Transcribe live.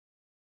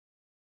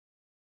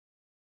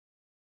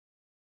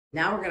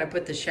Now we're going to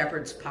put the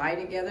shepherd's pie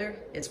together.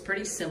 It's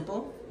pretty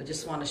simple. I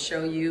just want to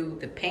show you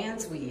the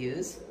pans we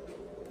use.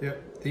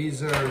 Yep,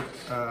 these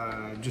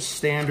are just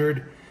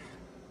standard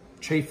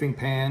chafing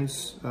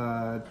pans,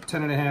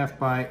 10.5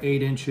 by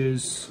 8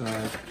 inches.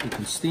 You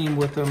can steam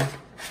with them,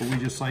 but we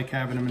just like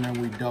having them, and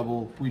then we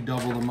double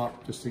them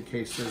up just in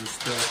case there's a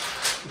spill.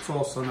 It's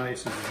also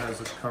nice as it has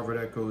this cover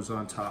that goes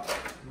on top.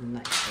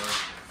 Nice. So,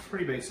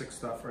 pretty basic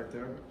stuff right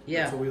there.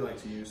 Yeah. That's what we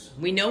like to use.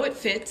 We know it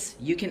fits.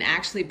 You can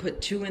actually put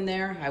 2 in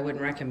there. I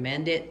wouldn't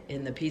recommend it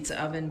in the pizza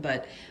oven,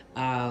 but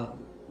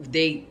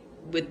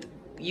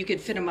you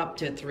could fit them up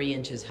to 3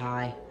 inches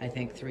high. I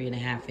think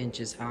 3.5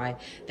 inches high.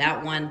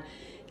 That one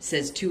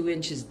says 2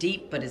 inches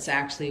deep, but it's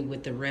actually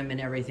with the rim and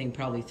everything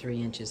probably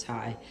 3 inches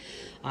high.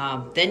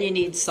 Then you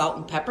need salt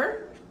and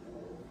pepper,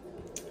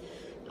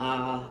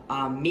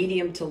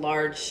 medium to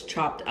large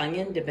chopped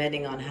onion,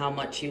 depending on how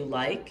much you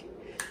like.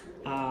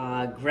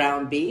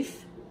 Ground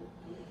beef,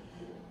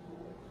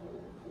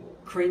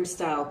 cream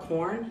style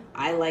corn.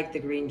 I like the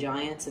Green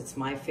Giants. It's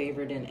my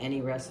favorite in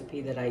any recipe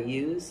that I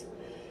use.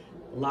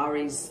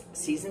 Lawry's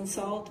seasoned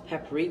salt,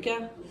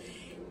 paprika,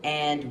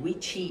 and we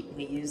cheat.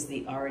 We use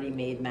the already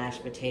made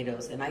mashed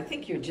potatoes, and I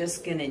think you're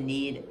just gonna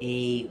need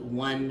a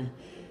 1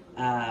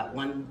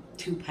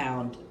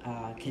 2-pound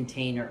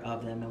container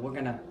of them, and we're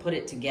gonna put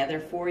it together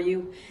for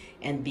you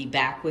and be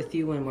back with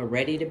you when we're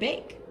ready to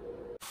bake.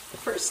 The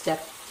first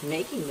step to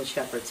making the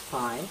shepherd's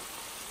pie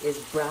is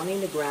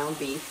browning the ground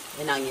beef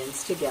and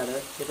onions together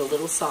with a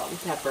little salt and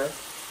pepper.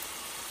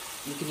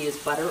 You can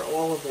use butter or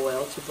olive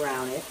oil to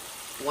brown it.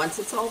 Once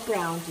it's all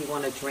browned, you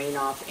want to drain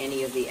off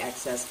any of the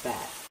excess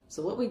fat.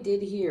 So what we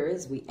did here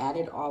is we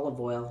added olive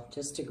oil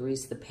just to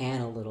grease the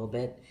pan a little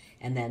bit,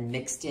 and then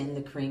mixed in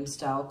the cream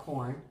style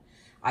corn.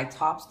 I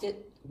topped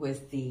it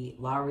with the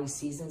Lawry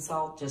seasoned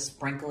salt, just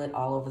sprinkle it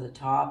all over the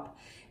top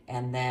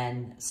and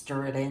then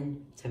stir it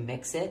in to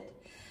mix it.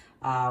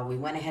 We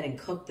went ahead and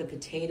cooked the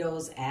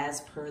potatoes as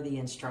per the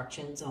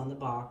instructions on the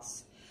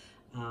box.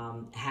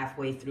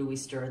 Halfway through we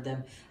stirred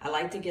them. I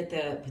like to get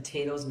the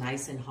potatoes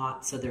nice and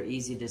hot so they're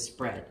easy to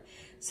spread.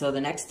 So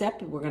the next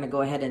step, we're gonna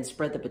go ahead and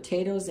spread the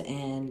potatoes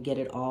and get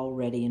it all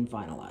ready and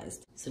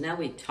finalized. So now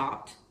we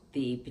topped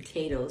the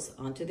potatoes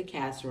onto the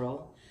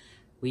casserole.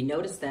 We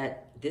noticed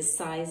that this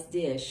size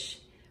dish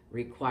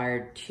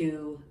required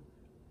 2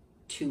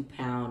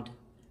 2-pound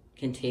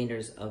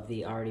containers of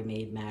the already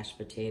made mashed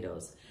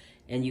potatoes.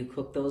 And you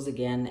cook those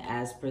again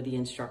as per the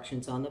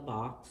instructions on the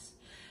box.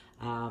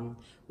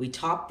 We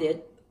topped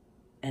it,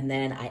 and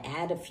then I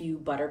add a few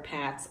butter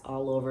pats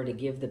all over to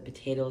give the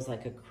potatoes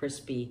like a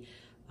crispy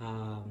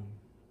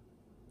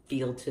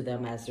feel to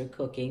them as they're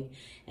cooking.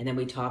 And then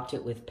we topped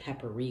it with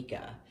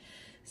paprika.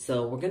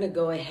 So we're gonna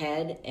go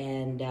ahead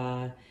and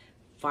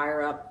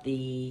fire up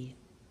the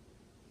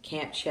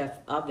Camp Chef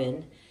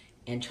oven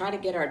and try to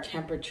get our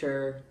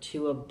temperature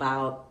to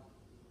about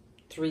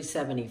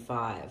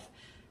 375.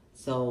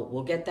 So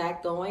we'll get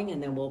that going,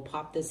 and then we'll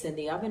pop this in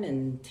the oven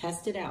and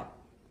test it out.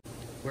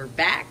 We're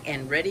back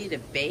and ready to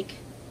bake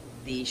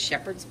the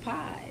shepherd's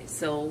pie.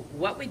 So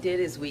what we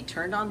did is we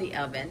turned on the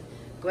oven.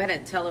 Go ahead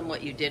and tell them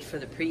what you did for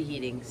the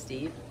preheating,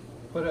 Steve.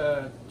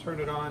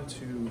 Turned it on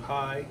to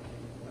high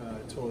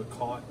until it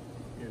caught.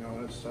 You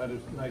know, it's at a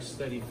nice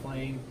steady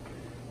flame,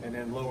 and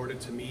then lowered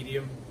it to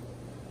medium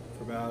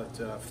for about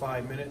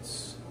 5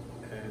 minutes,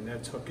 and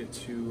that took it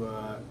to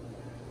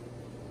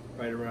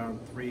right around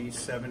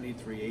 370,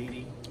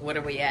 380. What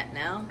are we at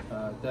now?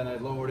 Then I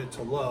lowered it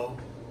to low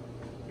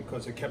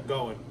because it kept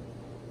going.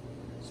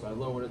 So I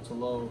lowered it to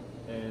low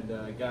and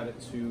I got it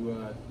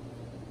to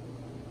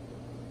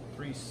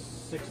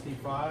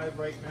 365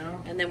 right now.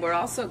 And then we're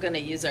also going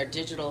to use our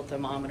digital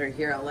thermometer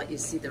here. I'll let you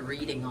see the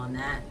reading on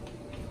that.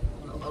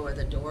 Want to lower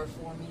the door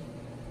for me?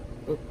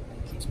 Oop,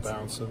 it's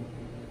bouncing.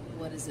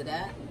 What is it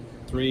at?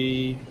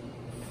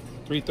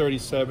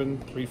 337,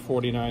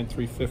 349,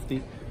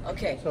 350.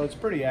 Okay. So it's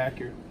pretty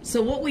accurate.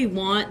 So what we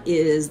want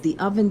is the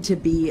oven to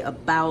be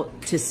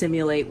about to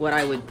simulate what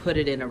I would put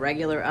it in a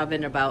regular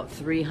oven, about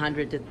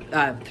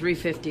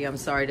 350, I'm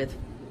sorry, to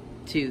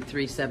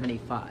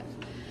 375.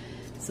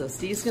 So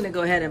Steve's gonna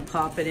go ahead and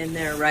pop it in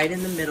there right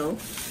in the middle.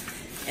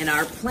 And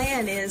our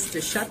plan is to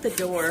shut the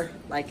door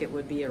like it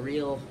would be a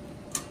real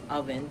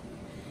oven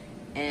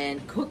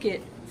and cook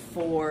it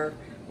we're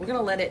gonna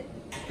let it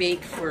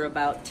bake for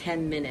about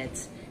 10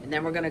 minutes. And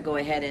then we're gonna go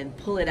ahead and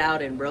pull it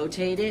out and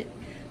rotate it.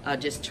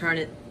 Just turn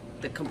it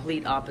the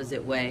complete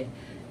opposite way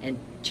and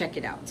check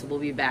it out. So we'll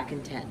be back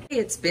in 10.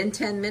 It's been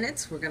 10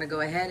 minutes. We're gonna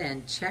go ahead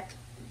and check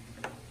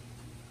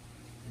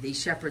the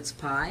shepherd's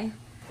pie.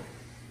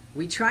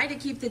 We try to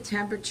keep the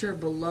temperature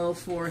below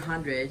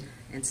 400,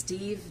 and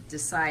Steve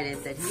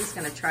decided that he's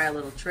gonna try a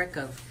little trick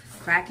of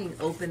cracking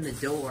open the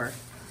door,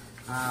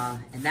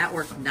 and that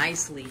worked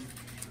nicely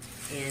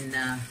in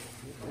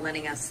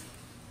letting us.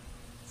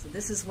 So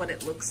this is what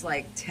it looks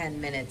like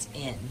 10 minutes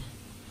in.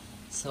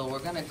 So we're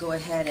gonna go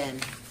ahead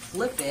and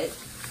flip it.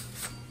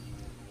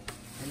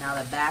 And now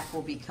the back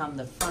will become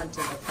the front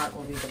and the front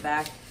will be the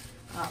back.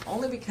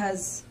 Only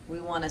because we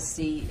want to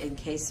see, in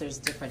case there's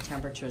different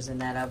temperatures in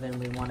that oven,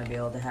 we want to be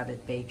able to have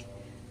it bake.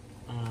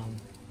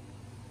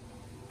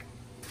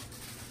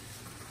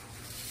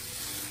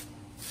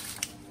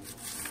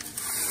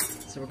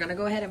 So we're going to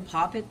go ahead and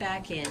pop it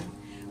back in.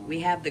 We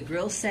have the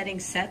grill setting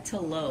set to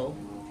low,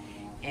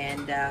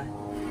 and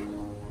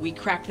we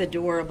crack the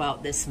door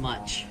about this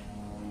much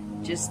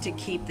just to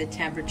keep the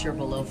temperature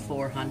below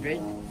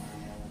 400.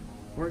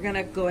 We're going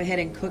to go ahead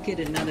and cook it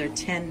another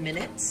 10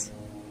 minutes.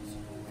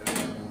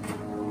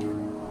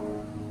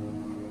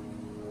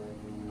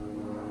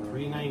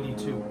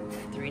 392.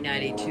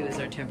 392 is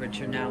our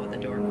temperature now with the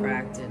door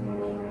cracked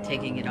and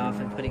taking it off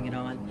and putting it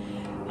on.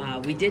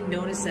 We did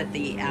notice that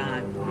the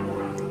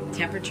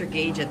temperature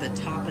gauge at the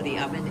top of the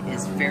oven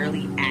is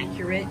fairly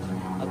accurate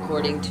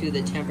according to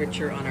the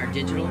temperature on our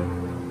digital.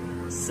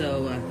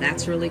 So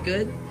that's really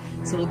good.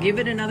 So we'll give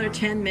it another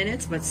 10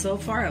 minutes, but so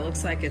far it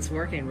looks like it's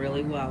working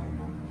really well.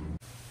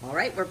 All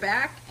right, we're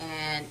back,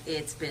 and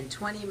it's been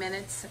 20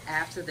 minutes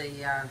after the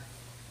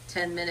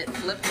 10-minute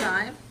flip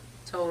time.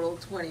 Total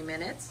 20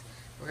 minutes.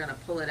 We're going to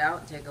pull it out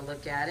and take a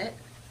look at it.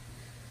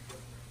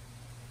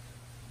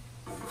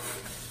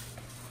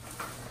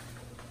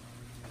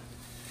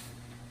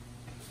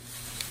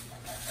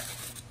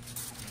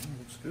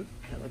 Looks good.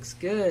 That looks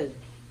good.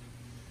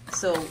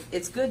 So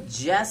it's good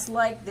just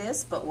like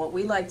this, but what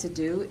we like to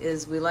do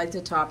is we like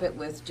to top it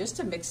with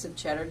just a mix of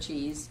cheddar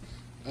cheese,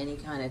 any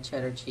kind of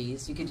cheddar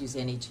cheese. You could use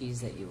any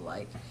cheese that you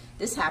like.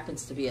 This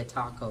happens to be a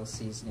taco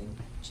seasoning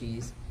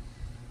cheese.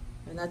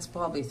 And that's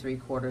probably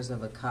 3/4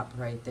 of a cup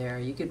right there.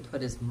 You could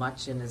put as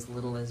much and as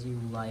little as you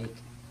like.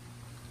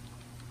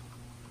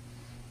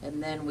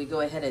 And then we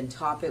go ahead and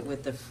top it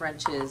with the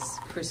French's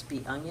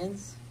crispy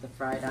onions, the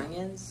fried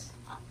onions.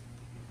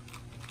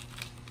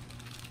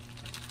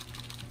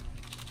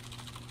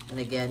 And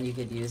again, you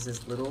could use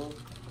as little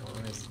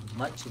or as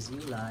much as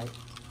you like.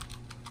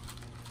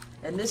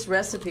 In this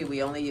recipe,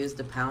 we only used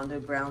a pound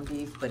of ground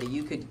beef, but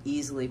you could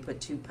easily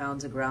put 2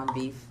 pounds of ground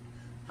beef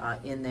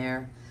in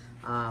there.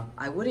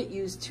 I wouldn't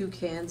use 2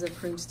 cans of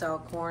cream style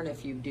corn.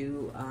 If you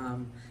do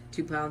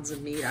 2 pounds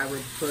of meat, I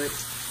would put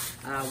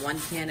 1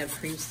 can of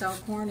cream style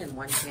corn and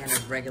 1 can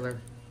of regular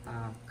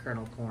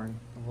kernel corn,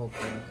 the whole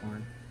kernel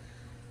corn.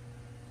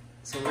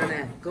 So we're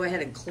gonna go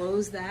ahead and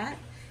close that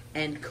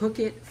and cook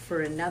it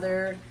for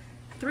another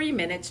 3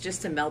 minutes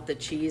just to melt the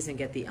cheese and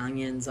get the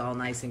onions all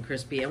nice and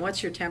crispy. And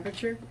what's your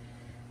temperature?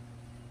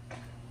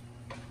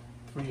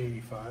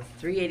 385.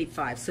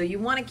 385. So you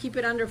want to keep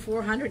it under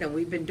 400, and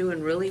we've been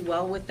doing really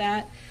well with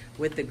that,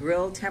 with the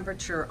grill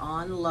temperature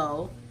on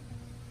low.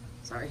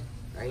 Sorry,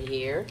 right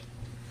here.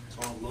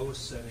 It's on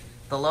lowest setting.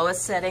 The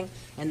lowest setting,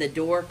 and the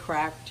door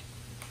cracked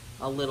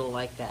a little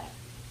like that.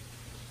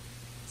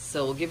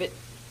 So we'll give it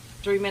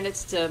 3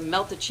 minutes to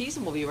melt the cheese,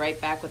 and we'll be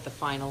right back with the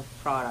final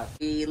product.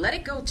 We let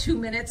it go 2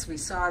 minutes. We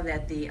saw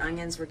that the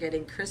onions were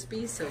getting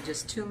crispy, so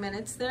just 2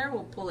 minutes there.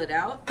 We'll pull it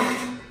out.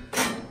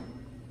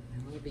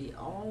 Be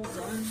all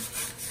done.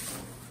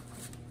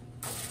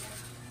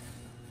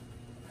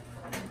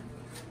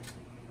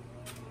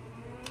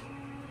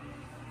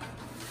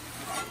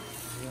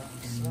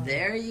 And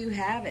there you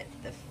have it,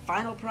 the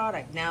final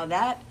product. Now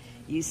that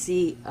you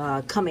see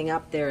coming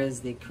up there is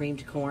the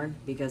creamed corn,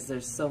 because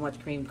there's so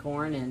much creamed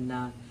corn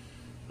and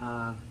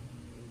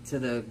to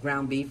the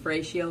ground beef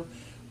ratio.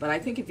 But I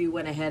think if you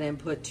went ahead and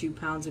put 2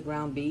 pounds of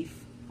ground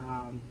beef,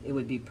 it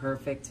would be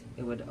perfect.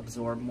 It would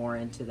absorb more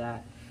into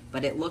that.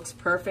 But it looks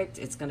perfect.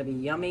 It's going to be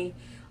yummy.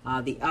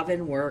 The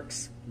oven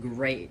works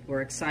great.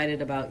 We're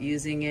excited about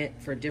using it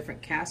for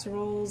different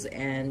casseroles,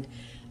 and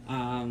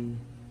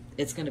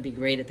it's going to be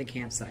great at the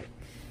campsite.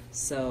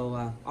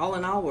 So all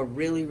in all, we're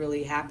really,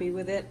 really happy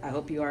with it. I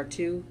hope you are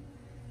too.